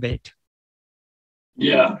out of it.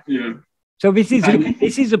 Yeah, yeah. So this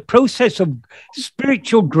is a process of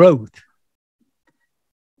spiritual growth.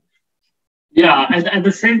 Yeah, and at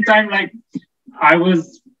the same time, like I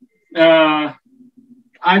was, I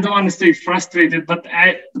don't want to say frustrated, but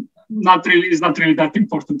it's not really that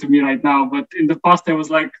important to me right now. But in the past, I was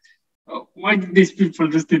like, why did these people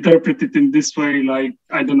just interpret it in this way? Like,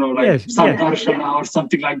 I don't know, like Sardarshana or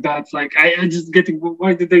something like that. Like, I just getting,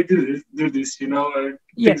 why did they do this, you know,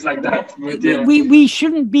 things like that. But, we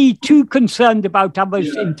shouldn't be too concerned about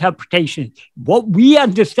others' interpretation. What we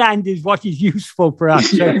understand is what is useful for us.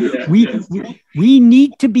 So we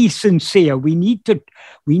need to be sincere. We need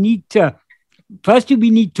to, firstly, we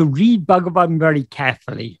need to read Bhagavan very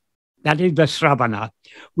carefully. That is the Sravana.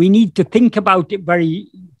 We need to think about it very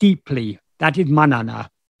deeply. That is Manana.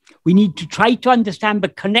 We need to try to understand the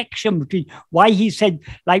connection between why he said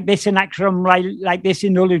like this in Akshram, like this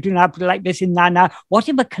in Uludunapur, like this in Nana. What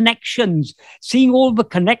are the connections? Seeing all the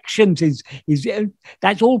connections is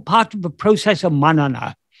that's all part of the process of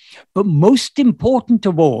Manana. But most important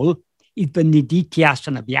of all is the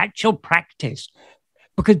Nididhyasana, the actual practice.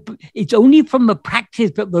 Because it's only from the practice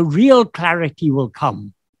that the real clarity will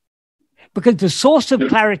come. Because the source of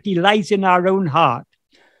clarity lies in our own heart.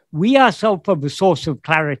 We ourselves are the source of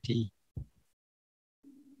clarity.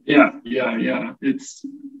 Yeah. It's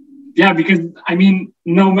because I mean,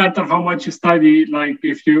 no matter how much you study, like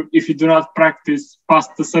if you do not practice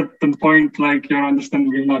past a certain point, like your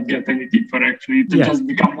understanding will not get any deeper. Actually, it will just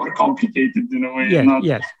become more complicated in a way. Not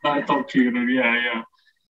at all clearer. Yeah.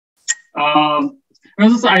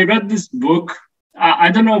 Also, I read this book.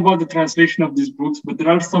 I don't know about the translation of these books, but there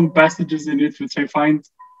are some passages in it which I find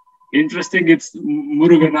interesting. It's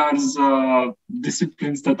Muruganar's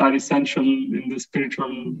disciplines that are essential in the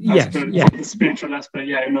spiritual aspect. The spiritual aspect.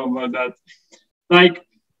 Yeah, I know about that. Like,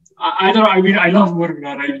 I don't know. I mean, I love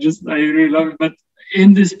Muruganar. I really love it. But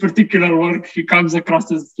in this particular work, he comes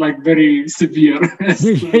across as like very severe.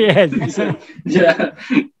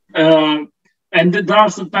 And there are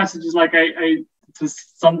some passages like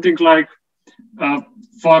something like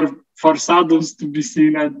for sadhus to be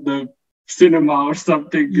seen at the cinema or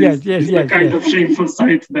something is the kind of shameful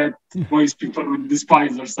sight that most people would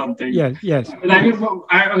despise or something. And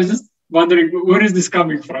I was just wondering, where is this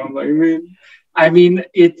coming from? I mean, not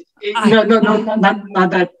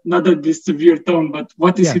that this severe tone, but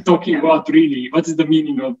what is he talking about really? What is the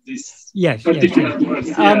meaning of this particular verse?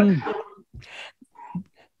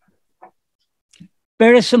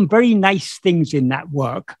 There are some very nice things in that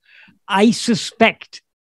work. I suspect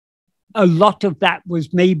a lot of that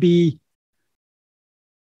was maybe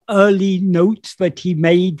early notes that he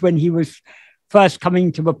made when he was first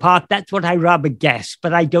coming to the path. That's what I rather guess,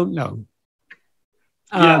 but I don't know.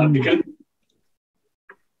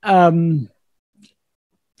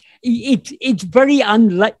 It's very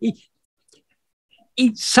unlikely.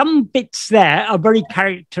 Some bits there are very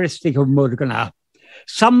characteristic of Muruganar.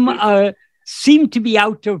 Some seem to be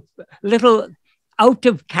out of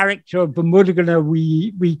character of the Muruganar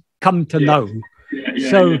we come to know.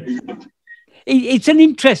 It's an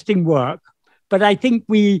interesting work, but I think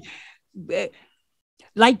we,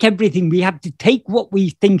 like everything, we have to take what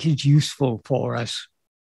we think is useful for us.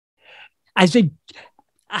 As a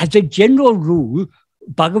general rule,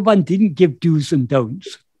 Bhagavan didn't give do's and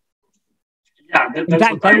don'ts. In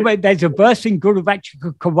fact, by the way, there's a verse in Guru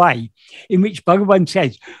Vachika Kavai in which Bhagavan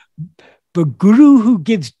says, the guru who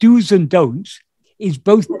gives do's and don'ts is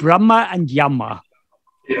both Brahma and Yama.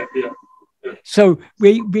 So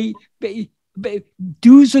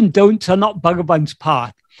do's and don'ts are not Bhagavan's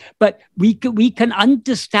path, but we can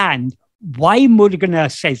understand why Muruganar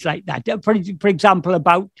says like that. For example,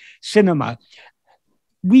 about cinema.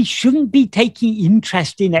 We shouldn't be taking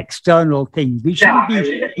interest in external things. We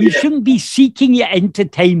shouldn't be seeking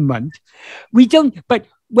entertainment. We don't. But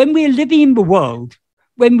when we're living in the world,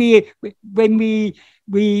 when we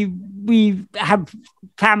have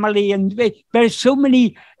family, and there are so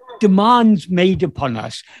many demands made upon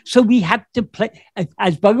us, so we have to play.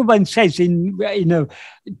 As Bhagavan says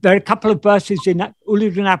there are a couple of verses in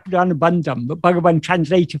Uludunapurana Bandham that Bhagavan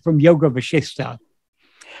translated from Yoga Vashista.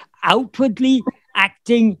 Outwardly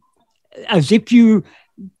acting as if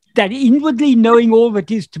that inwardly knowing all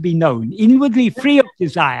that is to be known, inwardly free of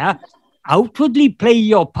desire, outwardly play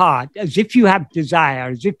your part as if you have desire,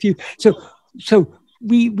 as if you, so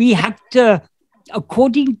we have to,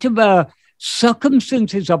 according to the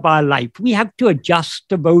circumstances of our life, we have to adjust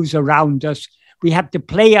to those around us. We have to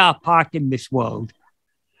play our part in this world.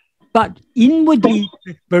 But inwardly,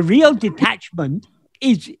 the real detachment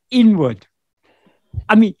is inward.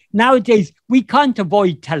 I mean, nowadays, we can't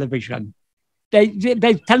avoid television.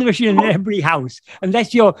 There's television in every house,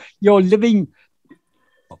 unless you're living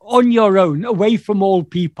on your own, away from all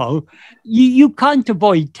people. You can't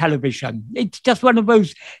avoid television. It's just one of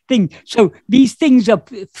those things. So these things are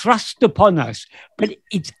thrust upon us, but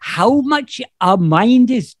it's how much our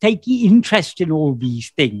mind is taking interest in all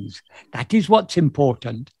these things. That is what's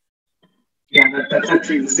important. Yeah, that's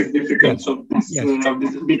actually the significance of this,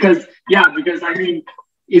 because I mean,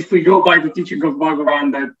 if we go by the teaching of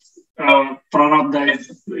Bhagavan that Prarabdha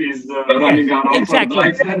is running around exactly. for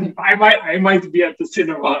life, then I might be at the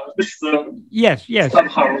cinema. So yes.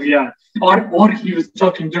 Somehow, yeah. Or he was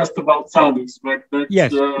talking just about sadhus, but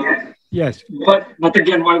yes. But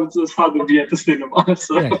again, why would the sadhu be at the cinema?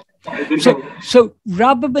 So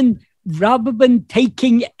rather than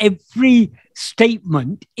taking every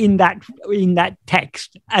statement in that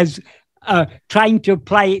text as trying to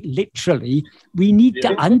apply it literally, we need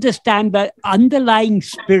to understand the underlying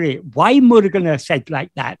spirit, why Murugan said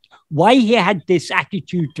like that, why he had this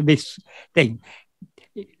attitude to this thing.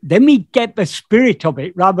 Then we get the spirit of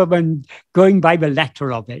it rather than going by the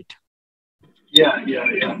letter of it. Yeah.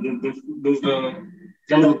 There's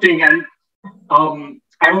the thing. And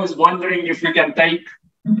I was wondering if we can take,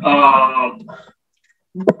 knowing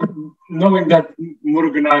that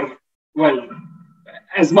Murugan are, well,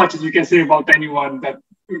 as much as we can say about anyone, that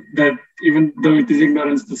even though it is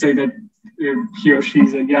ignorance to say that he or she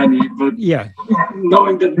is a jnani, but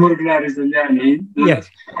knowing that Muruganar is a jnani,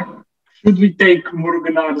 should we take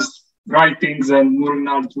Muruganar's writings and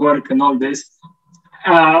Muruganar's work and all this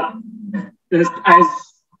at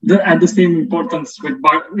the same importance with,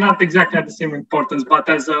 not exactly at the same importance, but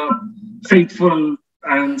as a faithful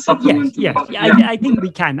and supplement? I think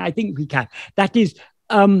we can. That is,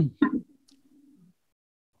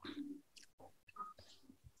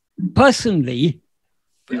 personally,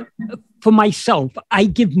 for myself, I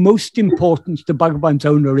give most importance to Bhagavan's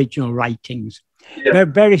own original writings. There are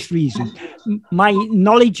various reasons. My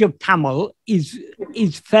knowledge of Tamil is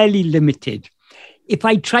fairly limited. If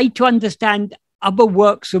I try to understand other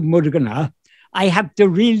works of Murugana, I have to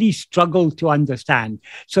really struggle to understand.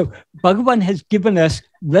 So Bhagavan has given us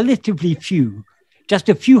relatively few, just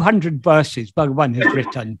a few hundred verses Bhagavan has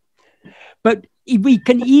written. But we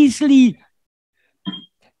can easily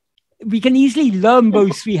learn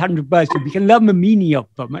those 300 verses. We can learn the meaning of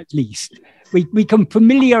them, at least. We can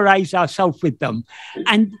familiarize ourselves with them.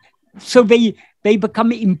 And so they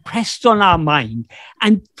become impressed on our mind.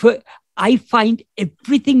 And I find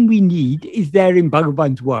everything we need is there in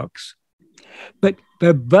Bhagavan's works. But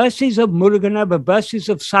the verses of Murugana, the verses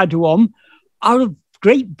of Sadhuam are of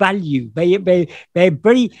great value. They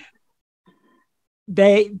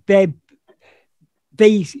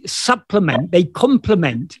supplement, they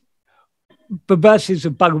complement the verses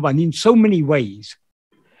of Bhagavan in so many ways,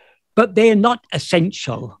 but they are not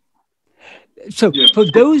essential. So for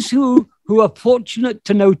those who are fortunate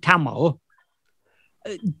to know Tamil,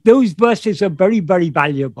 those verses are very, very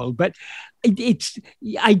valuable. But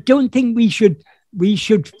I don't think we should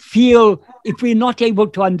feel, if we're not able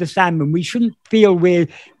to understand them, we shouldn't feel we're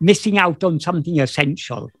missing out on something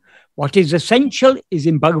essential. What is essential is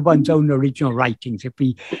in Bhagavan's own original writings. If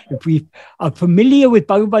we are familiar with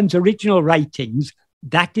Bhagavan's original writings,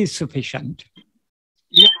 that is sufficient.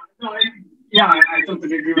 I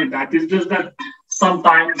totally agree with that. It's just that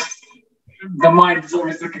sometimes the mind is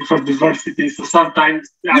always looking for diversity. So sometimes,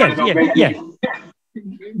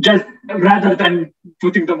 just rather than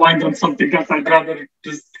putting the mind on something else, I'd rather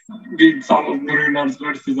just read some of Muruganar's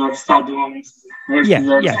verses or Sadhuam's verses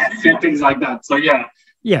or things like that. So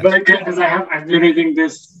but again, because I've been reading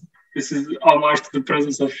this is homage to the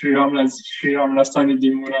presence of Sri Ramana's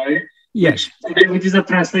Sanidhi Murai, which is a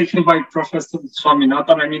translation by Professor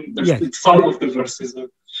Swaminathan. I mean, it's some of the verses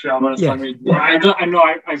of Sri Ramana's Sanidhi.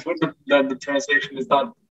 I've heard that the translation is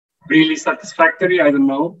not really satisfactory. I don't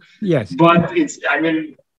know. But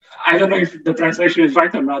I don't know if the translation is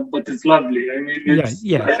right or not, but it's lovely. I mean,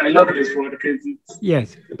 I love this work.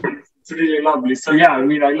 It's really lovely. So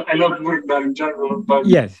I love Muruganar in general, but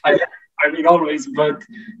always. But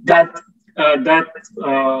that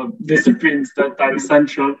disciplines that are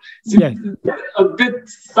essential, a bit.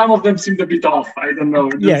 Some of them seem a bit off. I don't know.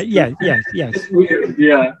 It's weird.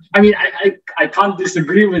 I mean, I can't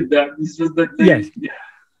disagree with them. It's just that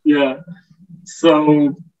Yeah.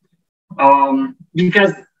 So,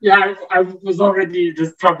 because I was already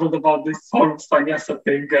just troubled about this whole sannyasa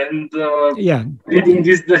thing, and reading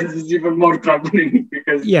this is even more troubling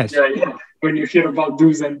because when you hear about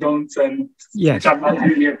do's and don'ts and which are not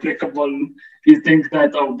really applicable, you think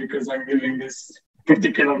that because I'm living this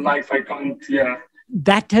particular life, I can't. Yeah.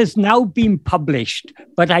 That has now been published,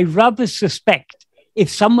 but I rather suspect if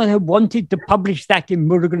someone had wanted to publish that in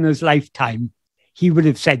Murugan's lifetime, he would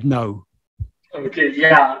have said no. Okay,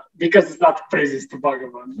 yeah, because it's not praises to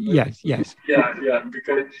Bhagavan. Yes. Yeah,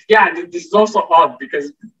 because this is also odd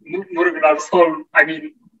because Murugan's whole,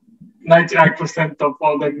 99% of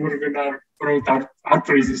all that Murugan wrote are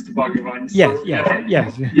praises to Bhagavan. So,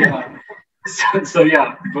 yes. Yeah. So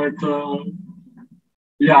yeah, but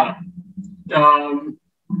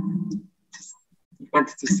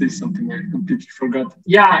wanted to say something I completely forgot.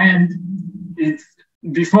 Yeah, and it's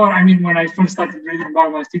before, when I first started reading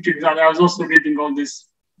Bhagavan's teachings, I was also reading all this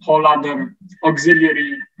whole other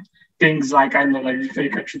auxiliary things like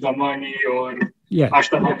Viveka Chudamani or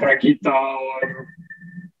Ashtavakra Gita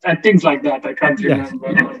and things like that. I can't remember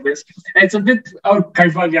all this. And it's a bit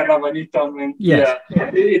Kaivalya Ravanitam, and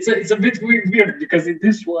it's a bit weird because in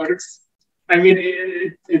this works,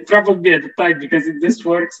 it troubled me at the time because in this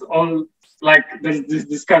works all there's this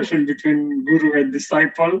discussion between guru and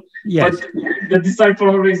disciple, but the disciple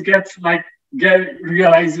always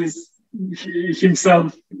realizes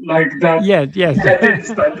himself like that. And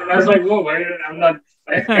I was like, whoa, I'm not.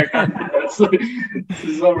 I can't do that. So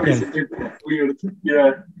it's always a bit weird.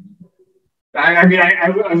 Yeah. I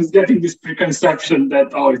was getting this preconception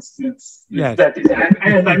that it's that.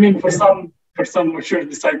 And for some mature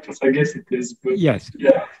disciples, I guess it is. But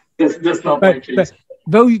that's not my case.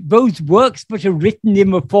 Those works which are written in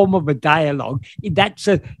the form of a dialogue, that's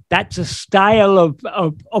a style of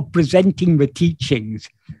presenting the teachings.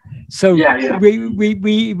 So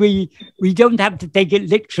we don't have to take it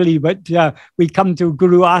literally, but we come to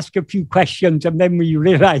Guru, ask a few questions, and then we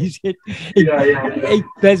realize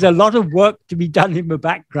there's a lot of work to be done in the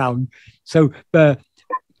background. So that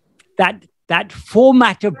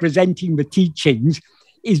format of presenting the teachings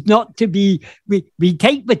is not to be, we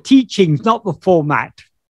take the teachings, not the format.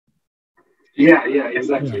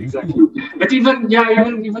 Exactly. But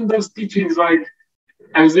even those teachings, I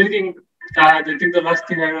was reading, I think the last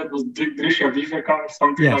thing I read was Drisha Viveka or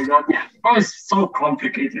something like that. Oh, it's so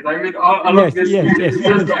complicated. All of this,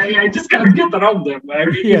 I just can't get around them.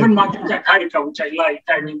 Even Matei Michael, which I like,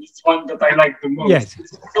 it's one that I like the most.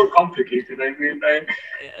 It's so complicated.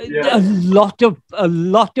 A lot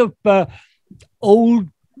of old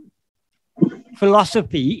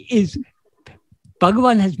philosophy is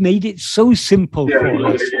Bhagavan has made it so simple for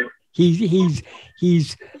us. He's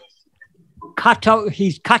cut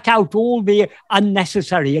out all the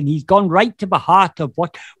unnecessary, and he's gone right to the heart of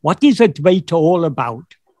what is Advaita all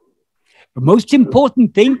about. The most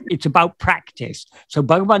important thing, it's about practice. So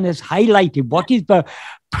Bhagavan has highlighted what is the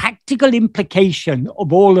practical implication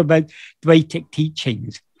of all of the Advaitic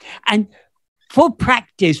teachings. And for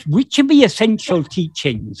practice, which are the essential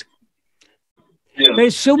teachings?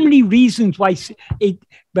 There's so many reasons why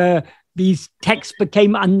these texts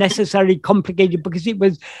became unnecessarily complicated, because it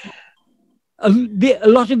was a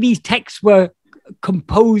lot of these texts were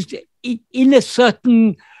composed in a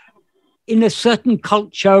certain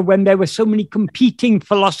culture when there were so many competing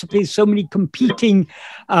philosophies, so many competing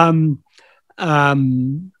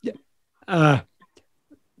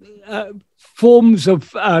forms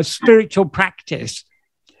of spiritual practice.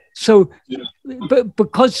 So,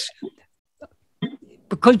 because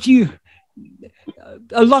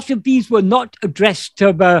a lot of these were not addressed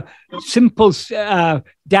to the simple,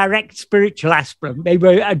 direct spiritual aspirant. They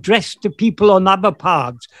were addressed to people on other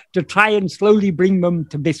paths to try and slowly bring them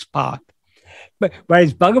to this path. But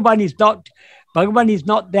whereas Bhagavan is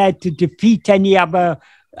not there to defeat any other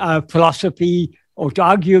philosophy or to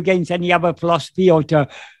argue against any other philosophy or to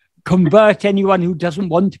convert anyone who doesn't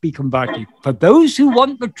want to be converted. For those who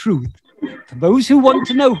want the truth, for those who want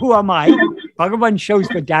to know who am I, Bhagavan shows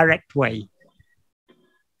the direct way.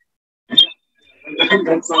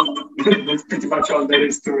 That's pretty much all there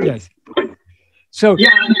is to it. Yes. So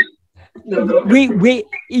we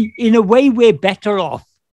in a way we're better off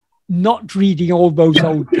not reading all those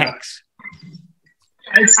old texts.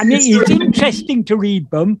 It's interesting to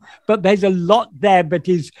read them, but there's a lot there that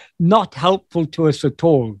is not helpful to us at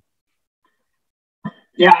all.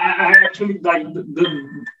 Yeah, I actually like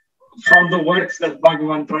from the works that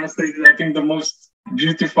Bhagavan translated, I think the most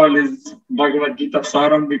beautiful is Bhagavad Gita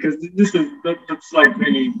Saram, because that's like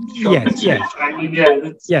really short and sweet.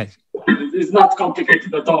 It's not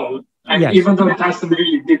complicated at all. And even though it has some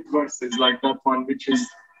really deep verses, like that one, which is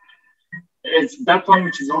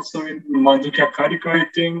also in Madhukya Karika, I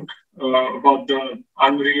think, about the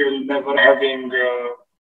unreal, never having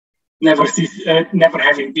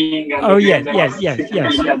being. And yes. Yeah,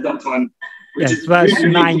 that one. Yes, verse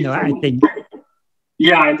really 9, I think.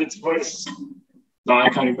 Yeah, and it's verse. No, I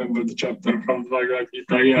can't remember the chapter from Bhagavad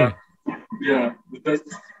Gita.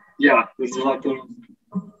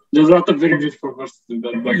 There's a lot of very beautiful verses in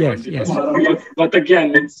that Bhagavad Gita. But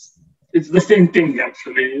again, it's the same thing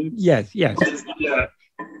actually. Yes.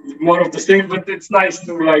 More of the same, but it's nice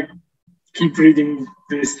to like keep reading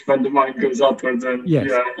this when the mind goes outwards, and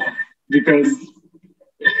because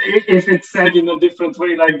if it's said in a different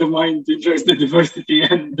way, like the mind enjoys the diversity,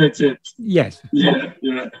 and that's it. Yes. Yeah.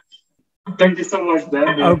 Thank you so much,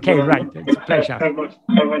 Dan. Okay, right. It's a pleasure. Have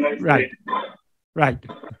a nice day. Right.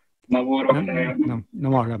 Namo Ramana.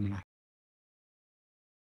 Namo Ramana.